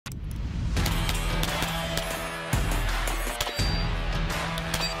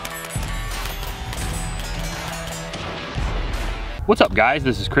What's up guys,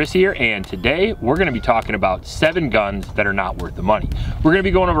 this is Chris here, and today we're going to be talking about 7 guns that are not worth the money. We're going to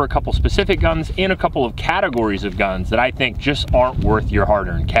be going over a couple specific guns and a couple of categories of guns that I think just aren't worth your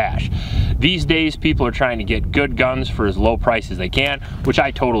hard-earned cash. These days people are trying to get good guns for as low price as they can, which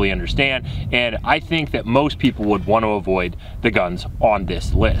I totally understand, and I think that most people would want to avoid the guns on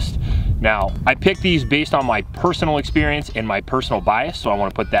this list. Now, I picked these based on my personal experience and my personal bias, so I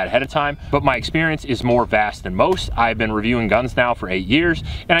want to put that ahead of time, but my experience is more vast than most. I've been reviewing guns now for 8 years,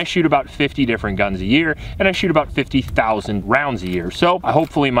 and I shoot about 50 different guns a year, and I shoot about 50,000 rounds a year, so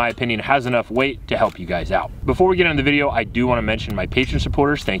hopefully my opinion has enough weight to help you guys out. Before we get into the video, I do want to mention my Patreon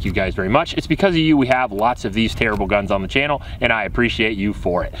supporters. Thank you guys very much. It's because of you we have lots of these terrible guns on the channel, and I appreciate you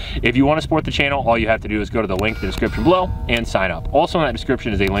for it. If you want to support the channel, all you have to do is go to the link in the description below and sign up. Also in that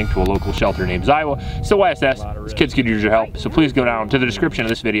description is a link to a local shelter named Iowa. So YSS, these kids could use your help, so please go down to the description of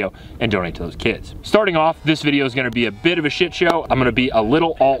this video and donate to those kids. Starting off, this video is going to be a bit of a shit show. I'm going to be a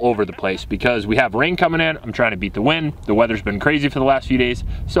little all over the place because we have rain coming in. I'm trying to beat the wind. The weather's been crazy for the last few days,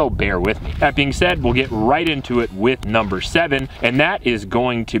 so bear with me. That being said, we'll get right into it with number 7, and that is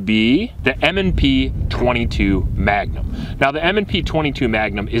going to be the M&P 22 Magnum. Now, the M&P 22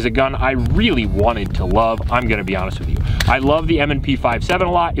 Magnum is a gun I really wanted to love. I'm going to be honest with you. I love the M&P 57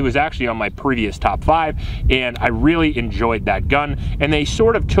 a lot. It was actually on my previous top 5, and I really enjoyed that gun, and they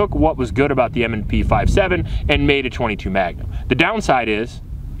sort of took what was good about the M&P 57 and made a 22 Magnum. The downside is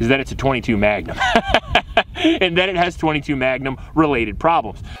that it's a 22 Magnum and then it has 22 Magnum related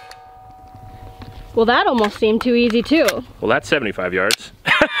problems. Well, that almost seemed too easy too. Well, that's 75 yards.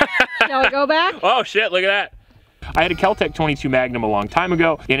 Shall we go back? Oh shit, look at that. I had a Kel-Tec 22 Magnum a long time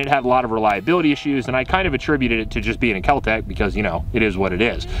ago, and it had a lot of reliability issues, and I kind of attributed it to just being a Kel-Tec because, you know, it is what it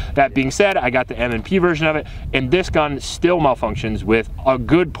is. That being said, I got the M&P version of it, and this gun still malfunctions with a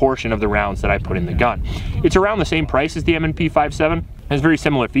good portion of the rounds that I put in the gun. It's around the same price as the M&P 57. Has very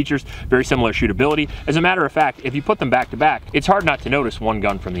similar features, very similar shootability. As a matter of fact, if you put them back to back, it's hard not to notice one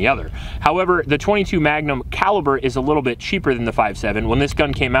gun from the other. However, the 22 Magnum caliber is a little bit cheaper than the 5.7. When this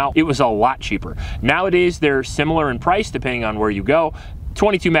gun came out, it was a lot cheaper. Nowadays, they're similar in price depending on where you go.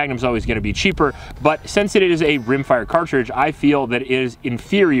 22 Magnum is always going to be cheaper, but since it is a rimfire cartridge, I feel that it is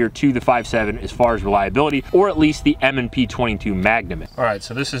inferior to the 5.7 as far as reliability, or at least the M&P 22 Magnum. All right,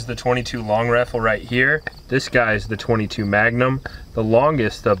 so this is the 22 long rifle right here. This guy's the 22 Magnum. The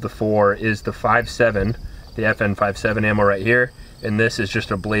longest of the 4 is the 5.7, the FN 5.7 ammo right here, and this is just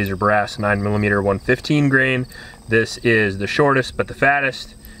a Blazer Brass 9mm 115 grain. This is the shortest but the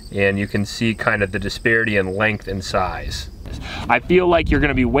fattest, and you can see kind of the disparity in length and size. I feel like you're going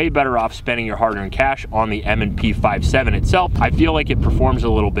to be way better off spending your hard-earned cash on the M&P 5.7 itself. I feel like it performs a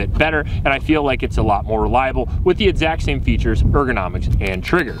little bit better, and I feel like it's a lot more reliable with the exact same features, ergonomics, and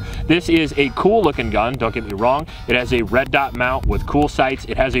trigger. This is a cool looking gun, don't get me wrong. It has a red dot mount with cool sights.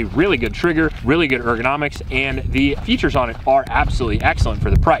 It has a really good trigger, really good ergonomics, and the features on it are absolutely excellent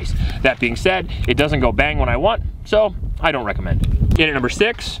for the price. That being said, it doesn't go bang when I want, so I don't recommend it. In at number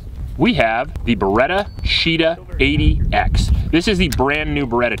 6, we have the Beretta Cheetah 80X. This is the brand new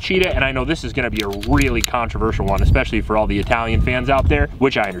Beretta Cheetah, and I know this is going to be a really controversial one, especially for all the Italian fans out there,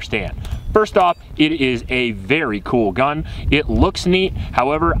 which I understand. First off, it is a very cool gun. It looks neat.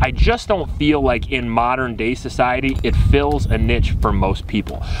 However, I just don't feel like in modern day society, it fills a niche for most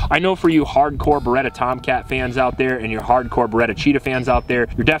people. I know for you hardcore Beretta Tomcat fans out there and your hardcore Beretta Cheetah fans out there,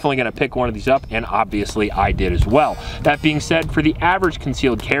 you're definitely gonna pick one of these up, and obviously I did as well. That being said, for the average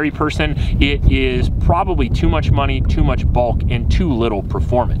concealed carry person, it is probably too much money, too much bulk, and too little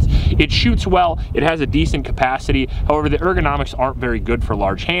performance. It shoots well, it has a decent capacity. However, the ergonomics aren't very good for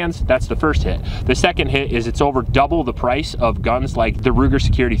large hands. That's the first hit. The second hit is it's over double the price of guns like the Ruger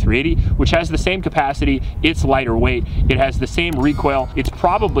Security 380, which has the same capacity, it's lighter weight, it has the same recoil, it's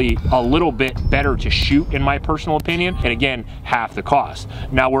probably a little bit better to shoot in my personal opinion, and again, half the cost.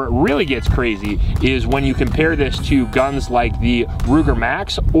 Now where it really gets crazy is when you compare this to guns like the Ruger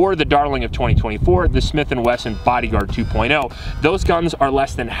Max or the darling of 2024, the Smith & Wesson Bodyguard 2.0. Those guns are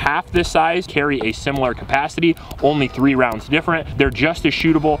less than half this size, carry a similar capacity, only 3 rounds different. They're just as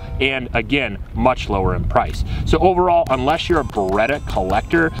shootable, and again, much lower in price. So overall, unless you're a Beretta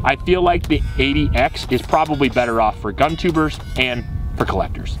collector, I feel like the 80X is probably better off for gun tubers and for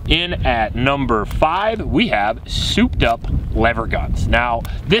collectors. In at number 5, we have souped up lever guns. Now,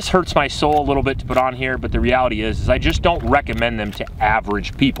 this hurts my soul a little bit to put on here, but the reality is I just don't recommend them to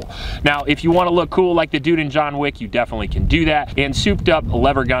average people. Now, if you want to look cool like the dude in John Wick, you definitely can do that, and souped up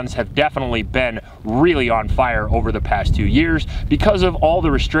lever guns have definitely been really on fire over the past 2 years because of all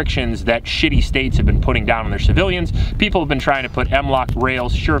the restrictions that shitty states have been putting down on their civilians. People have been trying to put M-LOK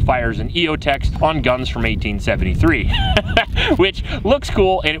rails, Surefires, and EOTechs on guns from 1873, which looks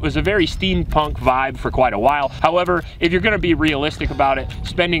cool, and it was a very steampunk vibe for quite a while. However, if you're going to be realistic about it,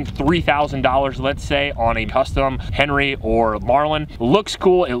 spending $3,000, let's say, on a custom Henry or Marlin looks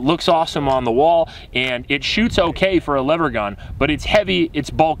cool, it looks awesome on the wall, and it shoots okay for a lever gun, but it's heavy, it's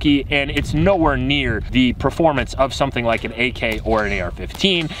bulky, and it's nowhere near the performance of something like an AK or an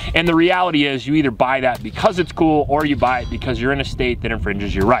AR-15. And the reality is you either buy that because it's cool or you buy it because you're in a state that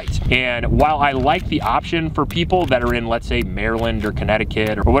infringes your rights. And while I like the option for people that are in, let's say, Maryland or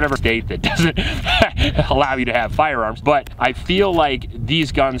Connecticut or whatever state that doesn't allow you to have firearms, but I feel like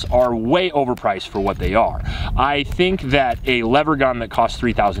these guns are way overpriced for what they are. I think that a lever gun that costs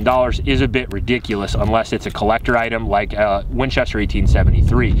 $3,000 is a bit ridiculous unless it's a collector item like a Winchester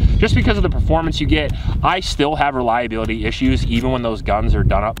 1873. Just because of the performance you get, I still have reliability issues even when those guns are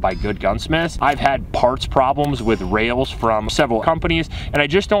done up by good gunsmiths. I've had parts problems with rails from several companies, and I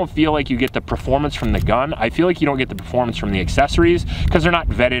just don't feel like you get the performance from the gun. I feel like you don't get the performance from the accessories because they're not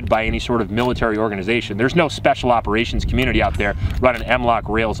vetted by any sort of military organization. There's no special operations community out there running M-LOK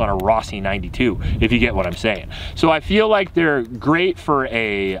rails on a Rossi 92, if you get what I'm saying. So I feel like they're great for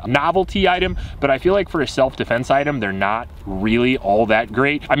a novelty item, but I feel like for a self-defense item, they're not really all that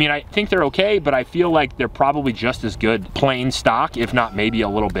great. I mean, I think they're okay, but I feel like they're probably just as good plain stock, if not maybe a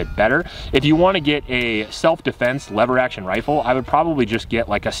little bit better. If you want to get a self-defense lever action rifle, I would probably just get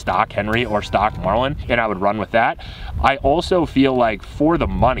like a stock Henry or stock Marlin, and I would run with that. I also feel like for the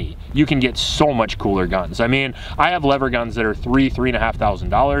money, you can get so much cooler guns. I mean, I have lever guns that are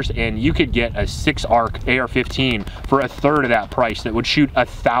 $3,500, and you could get a 6-arc AR-15 for a third of that price that would shoot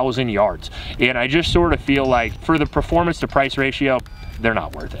 1,000 yards. And I just sort of feel like for the performance to price ratio, they're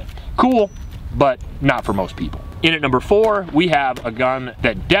not worth it. Cool, but not for most people. In at number 4, we have a gun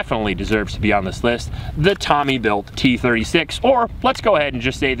that definitely deserves to be on this list, the Tommy built T36, or let's go ahead and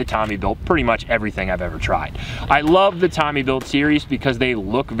just say the Tommy built pretty much everything I've ever tried. I love the Tommy built series because they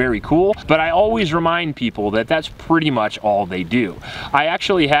look very cool, but I always remind people that that's pretty much all they do. I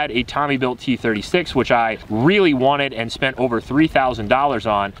actually had a Tommy built T36, which I really wanted and spent over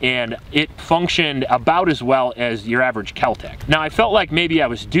 $3,000 on, and it functioned about as well as your average Kel-Tec. Now, I felt like maybe I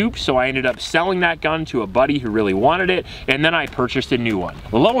was duped, so I ended up selling that gun to a buddy who really wanted it, and then I purchased a new one.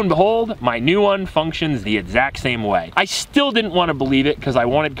 Lo and behold, my new one functions the exact same way. I still didn't want to believe it because I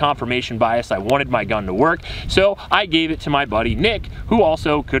wanted confirmation bias. I wanted my gun to work, so I gave it to my buddy Nick, who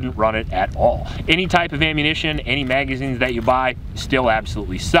also couldn't run it at all. Any type of ammunition, any magazines that you buy, still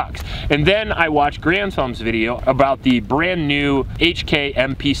absolutely sucks. And then I watched Grand Thumb's video about the brand new HK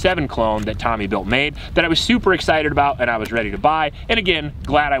MP7 clone that Tommy built made that I was super excited about and I was ready to buy. And again,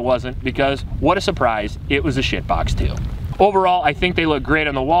 glad I wasn't, because what a surprise, it was a shitbox too. Overall, I think they look great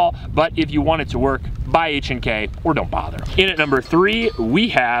on the wall, but if you want it to work, buy H&K or don't bother. In at number 3, we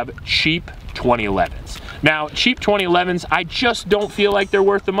have cheap 2011s. Now, cheap 2011s, I just don't feel like they're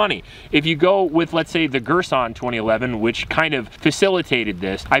worth the money. If you go with, let's say, the Gerson 2011, which kind of facilitated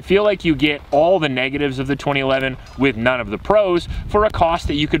this, I feel like you get all the negatives of the 2011 with none of the pros for a cost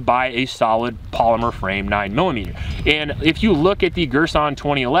that you could buy a solid polymer frame 9mm. And if you look at the Gerson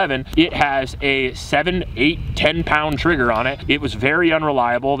 2011, it has a 7, 8, 10-pound trigger on it. It was very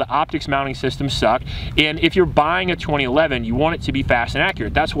unreliable. The optics mounting system sucked. And if you're buying a 2011, you want it to be fast and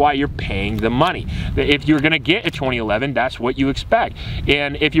accurate. That's why you're paying the money. If you're gonna get a 2011, that's what you expect.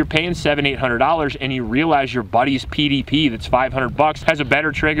 And if you're paying $700, $800 and you realize your buddy's PDP that's $500 has a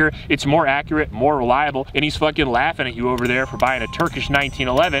better trigger, it's more accurate, more reliable, and he's fucking laughing at you over there for buying a Turkish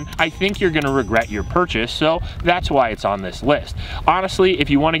 1911, I think you're gonna regret your purchase, so that's why it's on this list. Honestly, if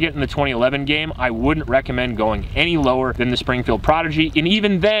you wanna get in the 2011 game, I wouldn't recommend going any lower than the Springfield Prodigy, and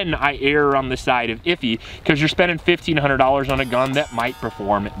even then I err on the side of iffy, because you're spending $1,500 on a gun that might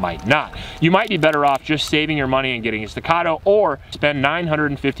perform, it might not. You might be better off just saving your money and getting a Staccato, or spend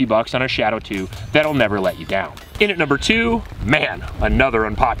 $950 on a Shadow 2 that'll never let you down. In at number 2, man, another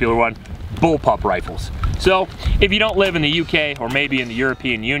unpopular one, bullpup rifles. So if you don't live in the UK or maybe in the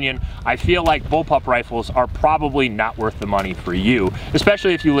European Union, I feel like bullpup rifles are probably not worth the money for you,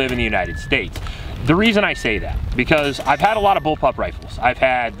 especially if you live in the United States. The reason I say that, because I've had a lot of bullpup rifles. I've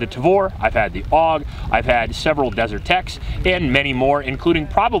had the Tavor, I've had the AUG, I've had several Desert Techs, and many more, including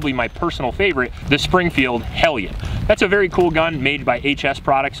probably my personal favorite, the Springfield Hellion. That's a very cool gun made by HS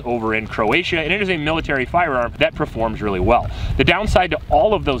Products over in Croatia, and it is a military firearm that performs really well. The downside to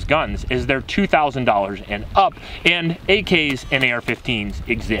all of those guns is they're $2,000 and up, and AKs and AR-15s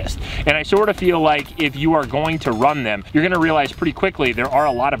exist. And I sort of feel like if you are going to run them, you're going to realize pretty quickly there are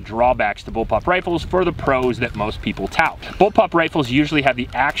a lot of drawbacks to bullpup rifles for the pros that most people tout. Bullpup rifles usually have the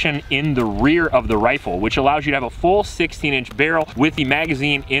action in the rear of the rifle, which allows you to have a full 16-inch barrel with the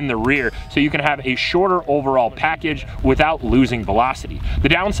magazine in the rear, so you can have a shorter overall package without losing velocity. The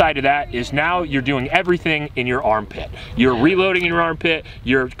downside to that is now you're doing everything in your armpit. You're reloading in your armpit,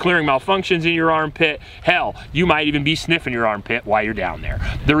 you're clearing malfunctions in your armpit, hell, you might even be sniffing your armpit while you're down there.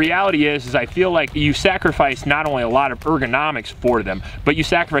 The reality is I feel like you sacrifice not only a lot of ergonomics for them, but you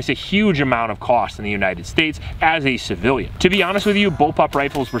sacrifice a huge amount of cost in the United States as a civilian. To be honest with you, bullpup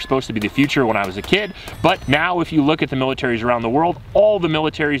rifles were supposed to be the future when I was a kid, but now if you look at the militaries around the world, all the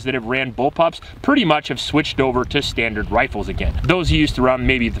militaries that have ran bullpups pretty much have switched over to standard rifles again. Those who used to run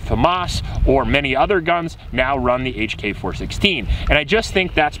maybe the FAMAS or many other guns now run the HK416, and I just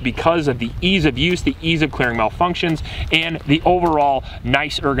think that's because of the ease of use, the ease of clearing malfunctions, and the overall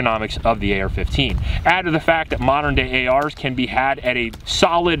nice ergonomics of the AR-15. Add to the fact that modern day ARs can be had at a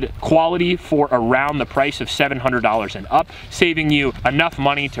solid quality for around the price of $700 and up, saving you enough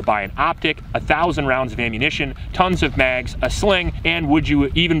money to buy an optic, 1,000 rounds of ammunition, tons of mags, a sling, and would you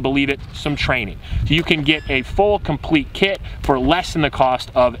even believe it, some training. So you can get a full complete kit for less than the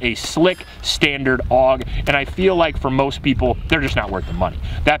cost of a slick standard AUG, and I feel like for most people they're just not worth the money.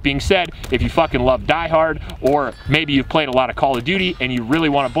 That being said, if you fucking love Die Hard, or maybe you've played a lot of Call of Duty and you really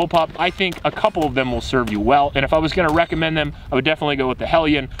want a bullpup, I think a couple of them will serve you well, and if I was going to recommend them, I would definitely go with the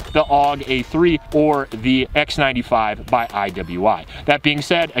Hellion, the AUG A3, or the X95 by IWI. That being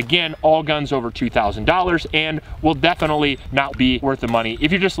said, again, all guns over $2,000 and will definitely not be worth the money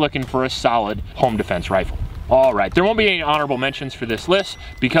if you're just looking for a solid home defense rifle. All right, there won't be any honorable mentions for this list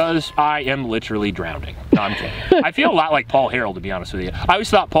because I am literally drowning. No, I'm kidding. I feel a lot like Paul Harrell, to be honest with you. I always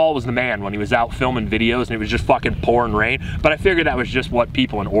thought Paul was the man when he was out filming videos and it was just fucking pouring rain, but I figured that was just what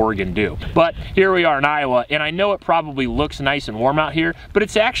people in Oregon do. But here we are in Iowa, and I know it probably looks nice and warm out here, but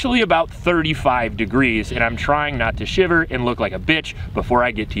it's actually about 35 degrees, and I'm trying not to shiver and look like a bitch before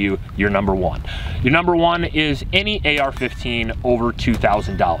I get to you, your number one. Your number one is any AR-15 over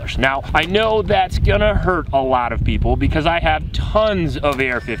 $2,000. Now, I know that's gonna hurt a lot of people because I have tons of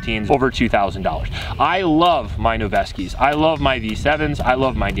AR-15s over $2,000. I love my Noveskis, I love my V7s, I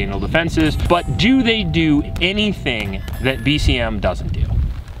love my Daniel Defenses, but do they do anything that BCM doesn't do?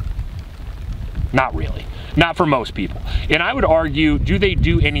 Not really. Not for most people. And I would argue, do they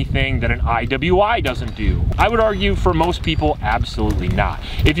do anything that an IWI doesn't do? I would argue for most people, absolutely not.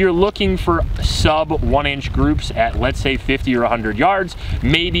 If you're looking for sub 1-inch groups at, let's say, 50 or 100 yards,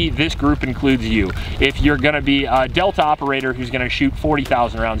 maybe this group includes you. If you're gonna be a Delta operator who's gonna shoot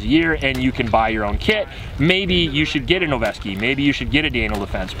 40,000 rounds a year and you can buy your own kit, maybe you should get a Noveski, maybe you should get a Daniel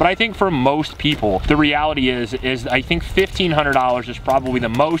Defense. But I think for most people, the reality is I think $1,500 is probably the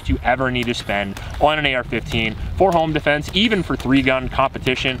most you ever need to spend on an AR-15 for home defense, even for 3-gun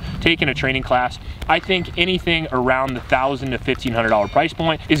competition, taking a training class. I think anything around the $1,000 to $1,500 price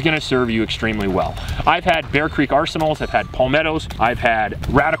point is going to serve you extremely well. I've had Bear Creek Arsenals, I've had Palmettos, I've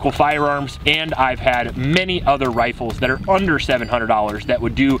had Radical Firearms, and I've had many other rifles that are under $700 that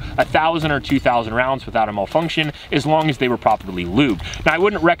would do 1,000 or 2,000 rounds without a malfunction as long as they were properly lubed. Now, I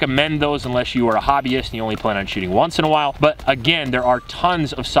wouldn't recommend those unless you are a hobbyist and you only plan on shooting once in a while, but again, there are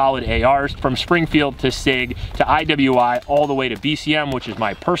tons of solid ARs from Springfield to SIG to IWI all the way to BCM, which is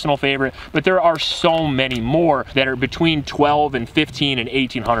my personal favorite, but there are so many more that are between $1,200 and $1,500 and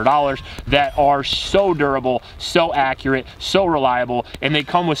 $1,800 that are so durable, so accurate, so reliable, and they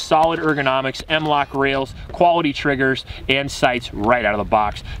come with solid ergonomics, M-LOK rails, quality triggers, and sights right out of the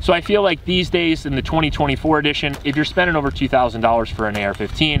box. So I feel like these days in the 2024 edition, if you're spending over $2,000 for an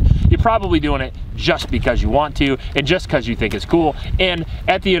AR-15, you're probably doing it just because you want to and just because you think it's cool, and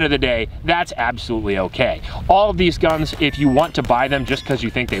at the end of the day, that's absolutely okay. All of these guns, if you want to buy them just because you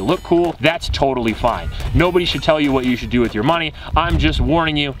think they look cool, that's totally fine. Nobody should tell you what you should do with your money. I'm just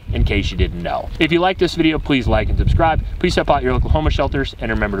warning you in case you didn't know. If you like this video, please like and subscribe. Please help out your local homeless shelters,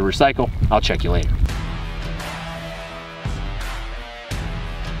 and remember to recycle. I'll check you later.